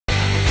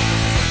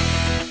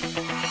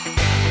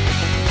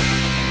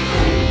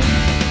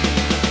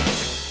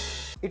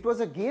It was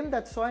a game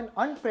that saw an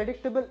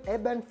unpredictable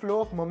ebb and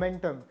flow of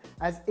momentum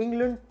as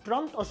England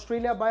trumped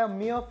Australia by a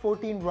mere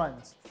 14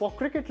 runs. For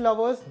cricket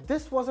lovers,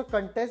 this was a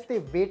contest they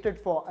waited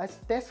for as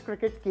Test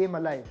cricket came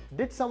alive.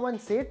 Did someone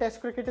say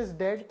Test cricket is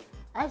dead?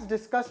 As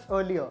discussed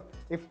earlier,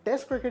 if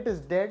Test cricket is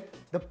dead,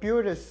 the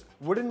purists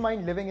wouldn't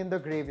mind living in the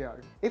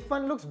graveyard. If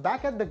one looks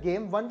back at the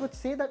game, one would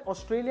say that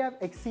Australia have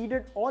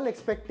exceeded all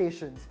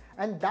expectations,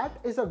 and that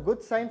is a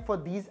good sign for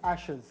these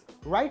Ashes.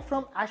 Right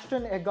from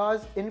Ashton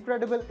Agar's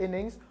incredible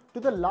innings to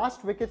the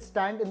last wicket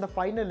stand in the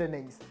final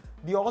innings,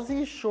 the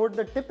Aussies showed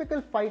the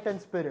typical fight and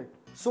spirit.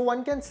 So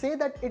one can say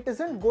that it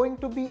isn't going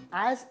to be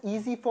as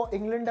easy for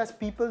England as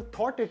people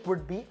thought it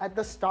would be at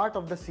the start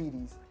of the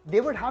series. They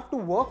would have to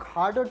work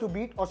harder to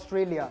beat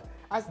Australia,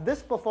 as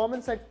this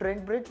performance at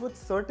Trent Bridge would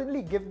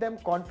certainly give them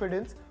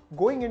confidence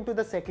going into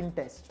the second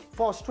test.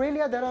 For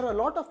Australia, there are a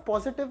lot of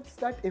positives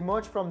that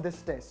emerge from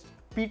this test.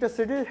 Peter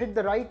Siddle hit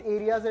the right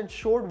areas and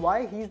showed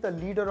why he's the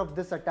leader of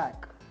this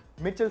attack.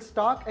 Mitchell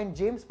Starc and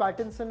James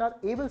Pattinson are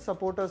able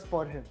supporters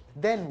for him.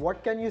 Then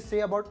what can you say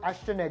about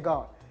Ashton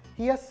Agar?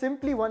 He has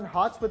simply won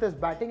hearts with his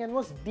batting and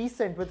was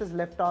decent with his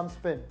left arm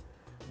spin.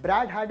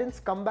 Brad Haddin's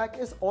comeback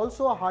is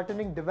also a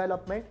heartening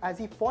development as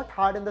he fought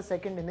hard in the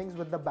second innings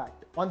with the bat.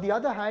 On the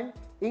other hand,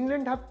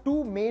 England have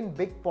two main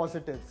big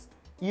positives,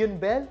 Ian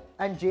Bell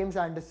and James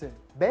Anderson.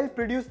 Bell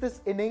produced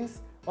this innings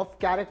of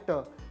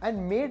character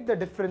and made the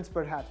difference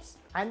perhaps.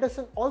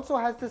 Anderson also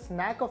has this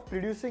knack of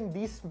producing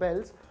these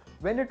spells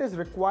when it is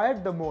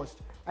required the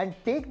most, and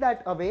take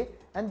that away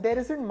and there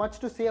isn't much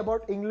to say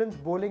about England's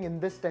bowling in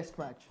this test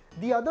match.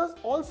 The others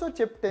also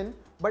chipped in,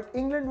 but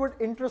England would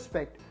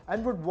introspect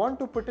and would want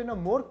to put in a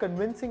more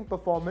convincing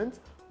performance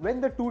when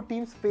the two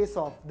teams face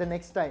off the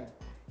next time.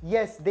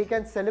 Yes, they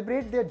can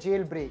celebrate their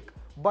jailbreak,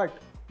 but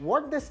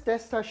what this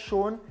test has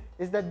shown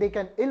is that they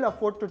can ill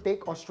afford to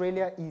take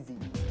Australia easy.